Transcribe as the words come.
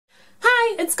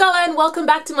it's Scola and welcome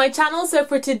back to my channel. So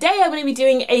for today I'm going to be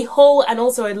doing a haul and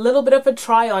also a little bit of a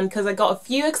try on because I got a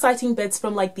few exciting bits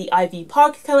from like the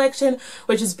IVYPARK collection,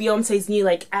 which is Beyonce's new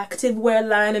like activewear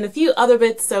line, and a few other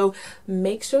bits, so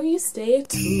make sure you stay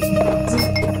tuned.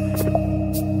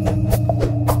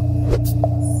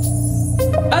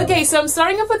 Okay, so I'm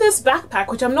starting off with this backpack,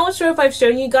 which I'm not sure if I've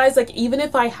shown you guys. Like, even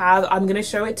if I have, I'm gonna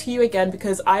show it to you again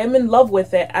because I am in love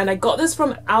with it. And I got this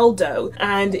from Aldo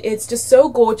and it's just so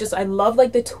gorgeous. I love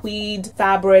like the tweed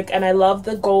fabric and I love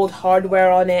the gold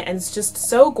hardware on it, and it's just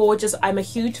so gorgeous. I'm a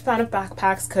huge fan of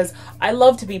backpacks because I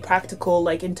love to be practical,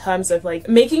 like in terms of like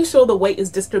making sure the weight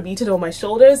is distributed on my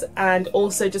shoulders, and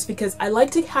also just because I like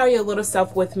to carry a lot of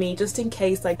stuff with me just in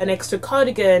case, like an extra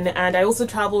cardigan, and I also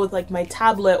travel with like my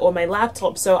tablet or my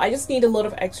laptop, so I just need a lot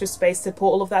of extra space to put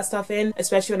all of that stuff in,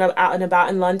 especially when I'm out and about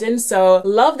in London. So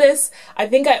love this. I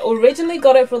think I originally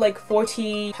got it for like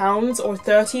 £40 or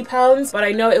 £30, but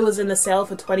I know it was in the sale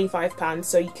for £25,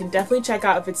 so you can definitely check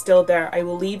out if it's still there. I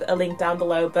will leave a link down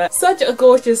below. But such a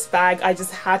gorgeous bag, I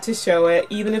just had to show it.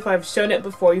 Even if I've shown it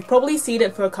before, you've probably seen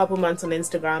it for a couple months on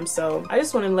Instagram, so I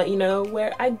just want to let you know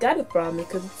where I got it from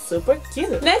because it's super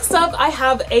cute. Next up, I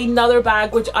have another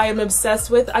bag which I am obsessed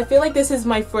with. I feel like this is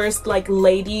my first like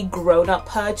lady grown-up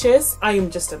purchase. I am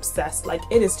just obsessed. Like,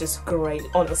 it is just great,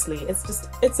 honestly.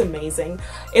 It's amazing.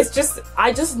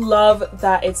 I just love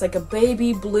that it's like a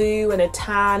baby blue and a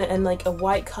tan and like a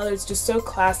white color. It's just so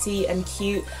classy and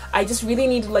cute. I just really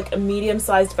needed like a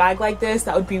medium-sized bag like this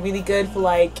that would be really good for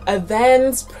like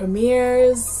events,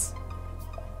 premieres,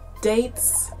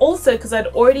 dates. Also, because I'd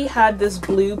already had this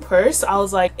blue purse, I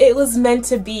was like, it was meant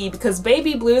to be, because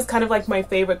baby blue is kind of like my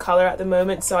favorite color at the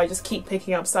moment, so I just keep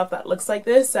picking up stuff that looks like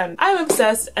this and I'm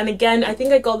obsessed. And again, I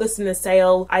think I got this in a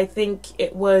sale. I think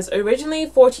it was originally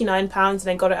 £49 and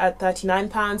I got it at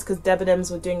 £39 because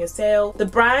Debenhams were doing a sale. The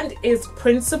brand is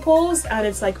Principles and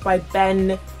it's like by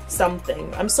Ben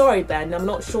something. I'm sorry, Ben, I'm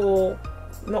not sure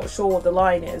what the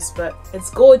line is, but it's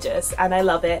gorgeous and I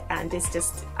love it, and it's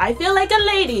just, I feel like a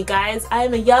lady, guys.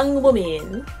 I'm a young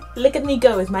woman. Look at me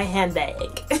go with my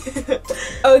handbag.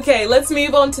 Okay, let's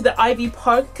move on to the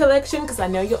IVYPARK collection because I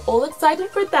know you're all excited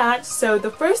for that. So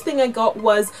the first thing I got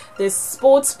was this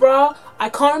sports bra. I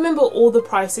can't remember all the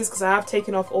prices because I have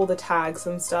taken off all the tags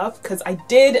and stuff because I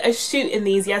did a shoot in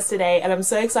these yesterday and I'm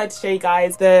so excited to show you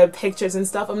guys the pictures and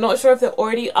stuff. I'm not sure if they're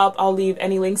already up. I'll leave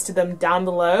any links to them down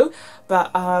below, but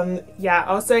yeah,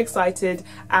 I was so excited.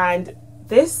 And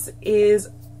this is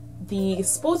the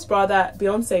sports bra that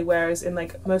Beyonce wears in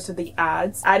like most of the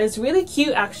ads, and it's really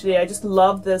cute actually. I just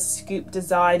love the scoop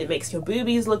design. It makes your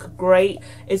boobies look great.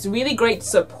 It's really great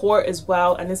support as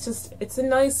well, and it's a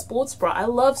nice sports bra. I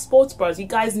love sports bras. You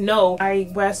guys know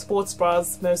I wear sports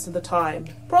bras most of the time,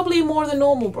 probably more than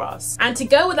normal bras. And to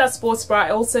go with that sports bra, I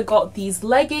also got these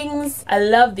leggings. I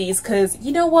love these because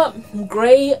you know what,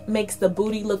 gray makes the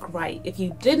booty look right. If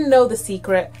you didn't know the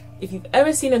secret, if you've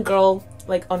ever seen a girl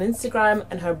like on Instagram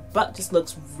and her butt just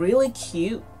looks really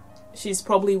cute, she's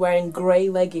probably wearing grey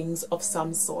leggings of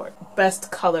some sort. Best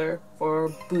color for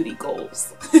booty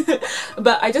goals.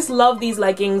 But I just love these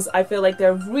leggings. I feel like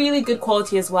they're really good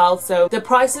quality as well. So the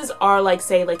prices are like,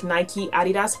 say, like Nike,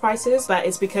 Adidas prices, but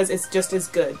it's because it's just as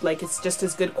good. Like, it's just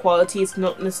as good quality. It's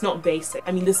not basic.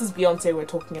 I mean, this is Beyonce we're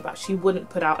talking about. She wouldn't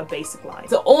put out a basic line.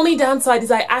 The only downside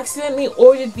is I accidentally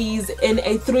ordered these in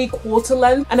a 3/4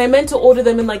 length and I meant to order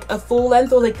them in like a full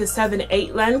length or like the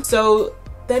 7/8 length. So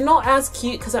they're not as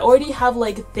cute because I already have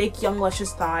like thick young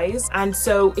luscious thighs, and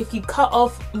so if you cut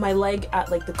off my leg at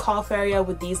like the calf area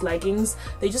with these leggings,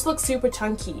 they just look super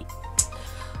chunky.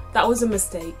 That was a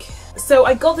mistake. So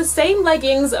I got the same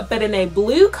leggings but in a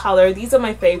blue color. These are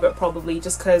my favorite probably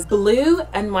just because blue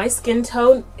and my skin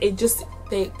tone, it just,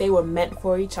 they were meant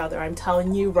for each other, I'm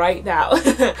telling you right now.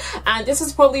 And this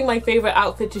is probably my favorite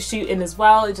outfit to shoot in as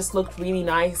well. It just looked really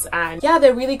nice, and yeah,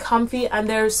 they're really comfy and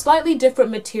they're slightly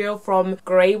different material from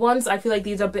grey ones. I feel like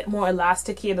these are a bit more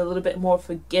elasticy and a little bit more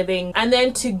forgiving. And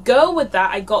then to go with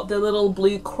that, I got the little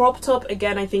blue crop top.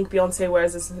 Again, I think Beyonce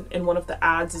wears this in one of the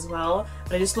ads as well,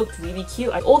 and it just looked really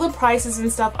cute. All the prices and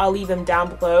stuff, I'll leave them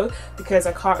down below because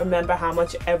I can't remember how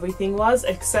much everything was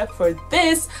except for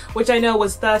this, which I know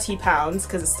was £30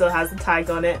 because it still has the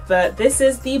tag on it. But this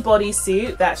is the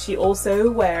bodysuit that she also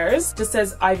wears. Just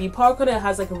says IVYPARK on it. It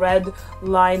has like a red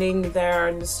lining there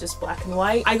and it's just black and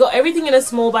white. I got everything in a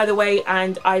small, by the way,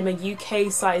 and I'm a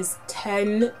UK size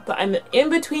 10, but I'm in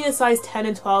between a size 10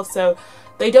 and 12, so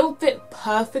they don't fit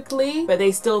perfectly, but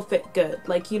they still fit good.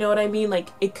 Like, you know what I mean? Like,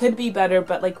 it could be better,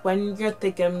 but like when you're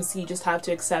thickums, you just have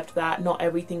to accept that not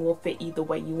everything will fit either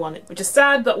way you want it, which is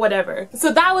sad, but whatever.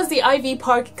 So that was the Ivy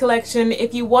Park collection.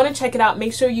 If you want to check it out,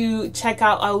 make sure you check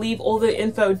out, I'll leave all the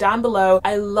info down below.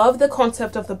 I love the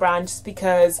concept of the brand just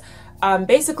because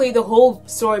basically the whole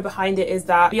story behind it is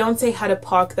that Beyonce had a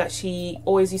park that she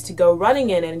always used to go running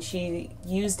in, and she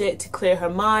used it to clear her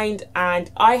mind,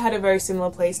 and I had a very similar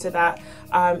place to that.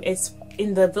 It's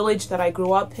in the village that I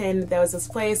grew up in. There was this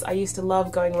place I used to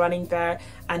love going running there,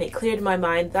 and it cleared my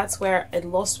mind. That's where I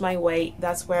lost my weight.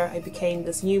 That's where I became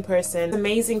this new person. It's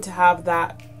amazing to have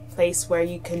that place where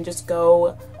you can just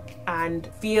go and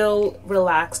feel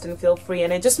relaxed and feel free,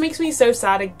 and it just makes me so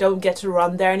sad I don't get to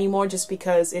run there anymore just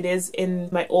because it is in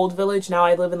my old village. Now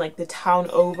I live in like the town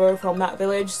over from that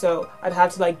village, so I'd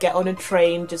have to like get on a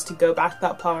train just to go back to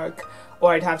that park,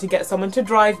 or I'd have to get someone to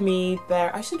drive me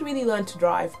there. I should really learn to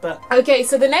drive, but okay.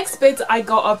 So the next bits I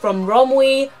got are from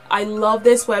Romwe. I love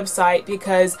this website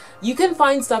because you can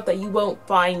find stuff that you won't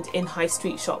find in high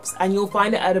street shops, and you'll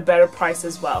find it at a better price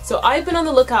as well. So I've been on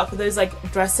the lookout for those like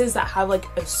dresses that have like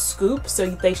a scoop, so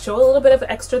they show a little bit of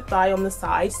extra thigh on the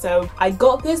side. So I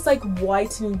got this like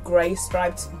white and grey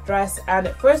striped dress, and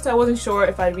at first I wasn't sure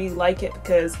if I really like it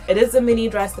because it is a mini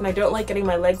dress and I don't like getting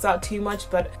my legs out too much,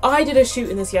 but I did a shoot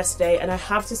in this yesterday and I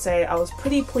have to say I was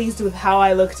pretty pleased with how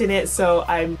I looked in it, so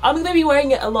I'm gonna be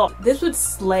wearing it a lot. This would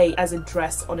slay as a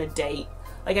dress on a date.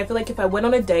 Like, I feel like if I went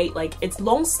on a date, like, it's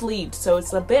long sleeved, so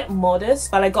it's a bit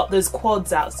modest, but I got those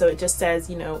quads out, so it just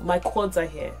says, you know, my quads are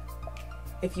here.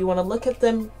 If you want to look at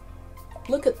them,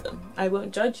 look at them. I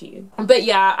won't judge you. But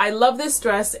yeah, I love this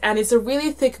dress, and it's a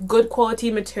really thick, good quality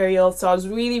material, so I was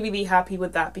really happy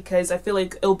with that because I feel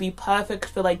like it'll be perfect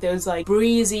for like those like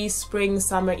breezy spring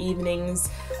summer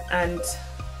evenings, and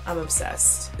I'm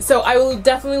obsessed. So I will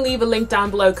definitely leave a link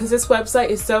down below because this website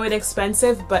is so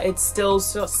inexpensive, but it's still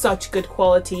such good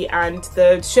quality, and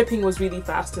the shipping was really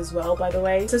fast as well, by the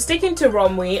way. So sticking to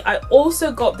Romwe, I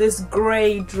also got this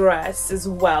grey dress as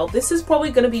well. This is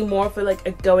probably going to be more for like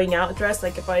a going out dress,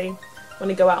 like if I want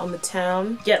to go out on the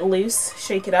town, get loose,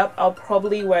 shake it up, I'll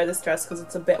probably wear this dress because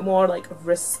it's a bit more like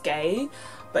risque.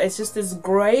 But it's just this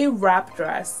grey wrap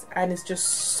dress, and it's just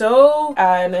so,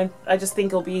 and I just think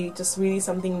it'll be just really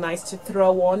something nice to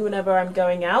throw on whenever I'm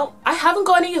going out. I haven't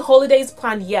got any holidays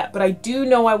planned yet, but I do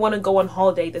know I want to go on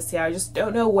holiday this year. I just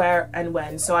don't know where and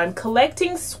when, so I'm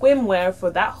collecting swimwear for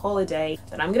that holiday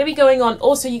that I'm going to be going on.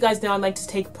 Also, you guys know I like to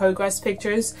take progress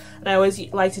pictures, and I always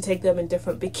like to take them in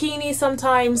different bikinis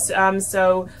sometimes,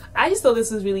 so I just thought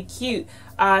this was really cute.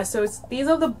 So these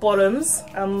are the bottoms,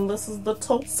 this is the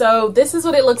top. So this is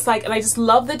what it looks like, and I just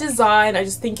love the design. I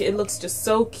just think it looks just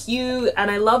so cute,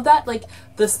 and I love that like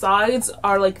the sides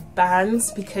are like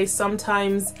bands, because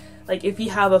sometimes like if you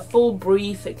have a full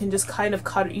brief, it can just kind of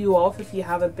cut you off if you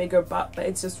have a bigger butt, but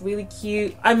it's just really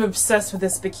cute. I'm obsessed with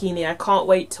this bikini. I can't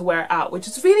wait to wear it out, which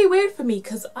is really weird for me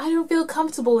because I don't feel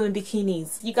comfortable in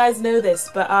bikinis. You guys know this,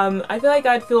 but I feel like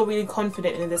I'd feel really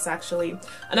confident in this actually.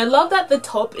 And I love that the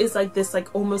top is like this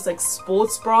like almost like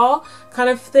sports bra kind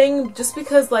of thing, just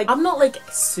because like I'm not like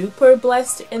super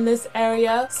blessed in this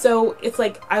area, so it's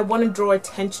like I want to draw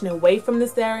attention away from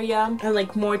this area and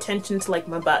like more attention to like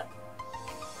my butt.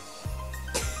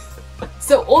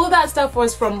 So all of that stuff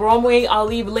was from Romwe. I'll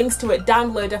leave links to it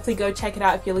down below. Definitely go check it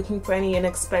out if you're looking for any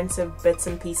inexpensive bits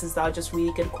and pieces that are just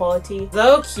really good quality.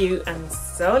 So cute and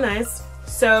so nice.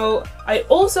 So I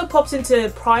also popped into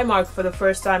Primark for the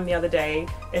first time the other day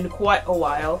in quite a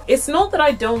while. It's not that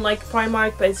I don't like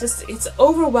Primark, but it's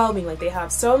overwhelming. Like, they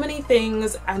have so many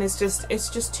things, and it's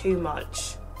just too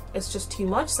much. It's just too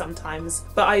much sometimes.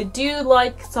 But I do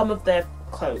like some of their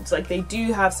clothes. Like, they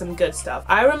do have some good stuff.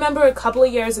 I remember a couple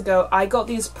of years ago I got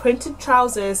these printed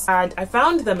trousers and I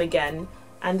found them again,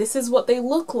 and this is what they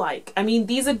look like. I mean,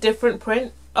 these are different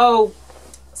print. Oh,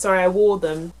 sorry, I wore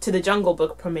them to the Jungle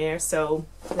Book premiere, so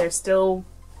they're still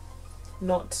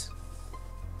not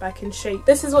back in shape.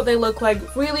 This is what they look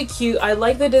like. Really cute. I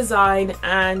like the design,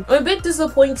 and I'm a bit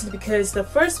disappointed because the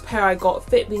first pair I got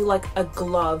fit me like a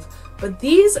glove. But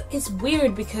these, it's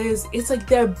weird because it's like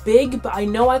they're big, but I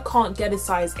know I can't get a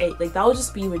size 8. Like, that would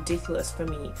just be ridiculous for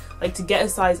me. Like, to get a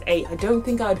size 8, I don't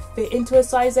think I would fit into a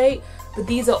size 8. But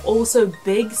these are also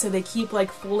big, so they keep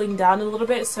like falling down a little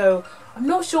bit. So I'm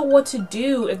not sure what to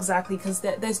do exactly, because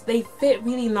they fit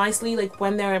really nicely like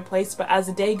when they're in place, but as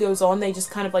the day goes on, they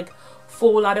just kind of like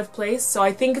fall out of place. So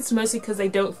I think it's mostly because they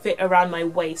don't fit around my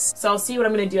waist. So I'll see what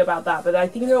I'm going to do about that. But I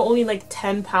think they're only like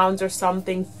 £10 or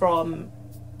something from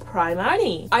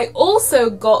Primary. I also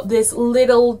got this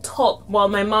little top. Well,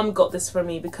 my mum got this for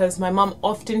me because my mum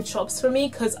often shops for me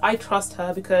because I trust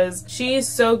her, because she is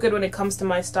so good when it comes to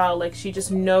my style. Like, she just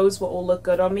knows what will look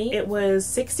good on me. It was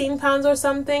 £16 or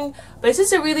something, but it's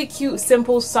just a really cute,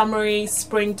 simple, summery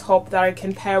spring top that I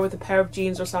can pair with a pair of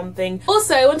jeans or something.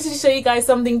 Also, I wanted to show you guys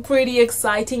something pretty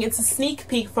exciting. It's a sneak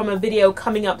peek from a video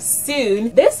coming up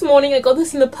soon. This morning I got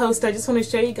this in the post. I just want to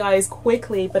show you guys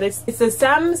quickly, but it's a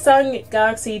Samsung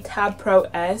Galaxy Tab Pro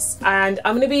S, and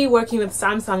I'm going to be working with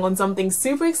Samsung on something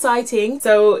super exciting,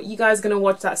 so you guys are going to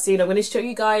watch that soon. I'm going to show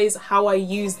you guys how I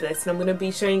use this, and I'm going to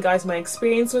be showing you guys my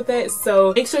experience with it,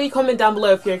 so make sure you comment down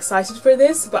below if you're excited for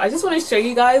this. But I just want to show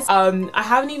you guys, I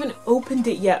haven't even opened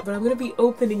it yet, but I'm going to be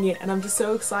opening it, and I'm just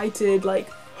so excited, like,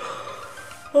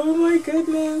 oh my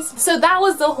goodness. So that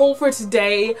was the haul for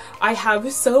today. I have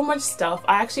so much stuff.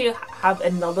 I actually have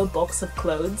another box of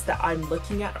clothes that I'm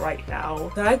looking at right now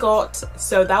that I got.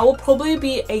 So that will probably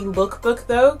be a lookbook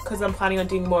though, because I'm planning on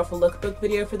doing more of a lookbook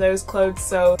video for those clothes.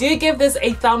 So do give this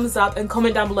a thumbs up and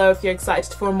comment down below if you're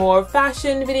excited for more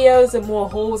fashion videos and more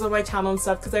hauls on my channel and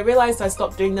stuff, because I realized I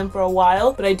stopped doing them for a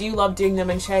while, but I do love doing them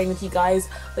and sharing with you guys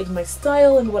like my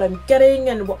style and what I'm getting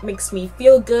and what makes me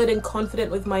feel good and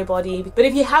confident with my body. But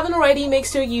if you haven't already, make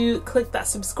sure you click that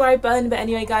subscribe button. But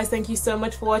anyway guys, thank you so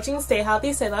much for watching. Stay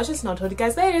healthy, stay luscious, and I'll talk to you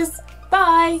guys later.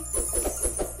 Bye!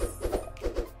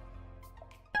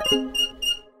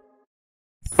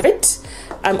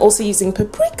 I'm also using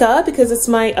paprika because it's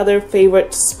my other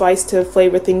favorite spice to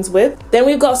flavor things with. Then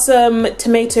we've got some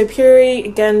tomato puree,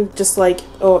 again just like,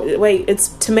 oh wait, it's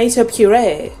tomato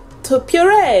puree.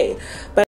 But